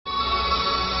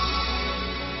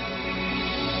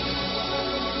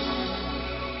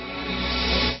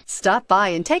Stop by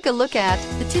and take a look at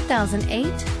the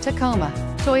 2008 Tacoma.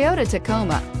 Toyota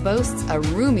Tacoma boasts a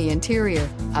roomy interior,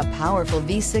 a powerful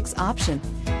V6 option,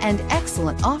 and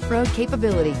excellent off-road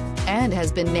capability, and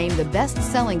has been named the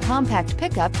best-selling compact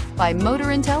pickup by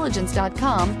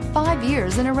MotorIntelligence.com 5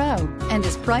 years in a row, and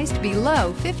is priced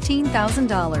below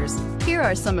 $15,000. Here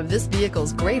are some of this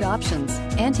vehicle's great options: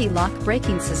 anti-lock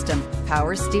braking system,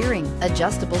 power steering,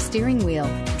 adjustable steering wheel,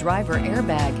 driver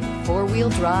airbag, four-wheel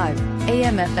drive,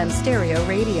 AM/FM stereo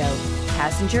radio,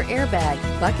 passenger airbag,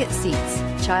 bucket seats,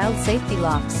 child safety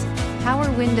locks, power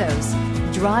windows.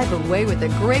 Drive away with a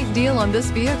great deal on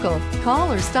this vehicle.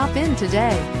 Call or stop in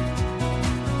today.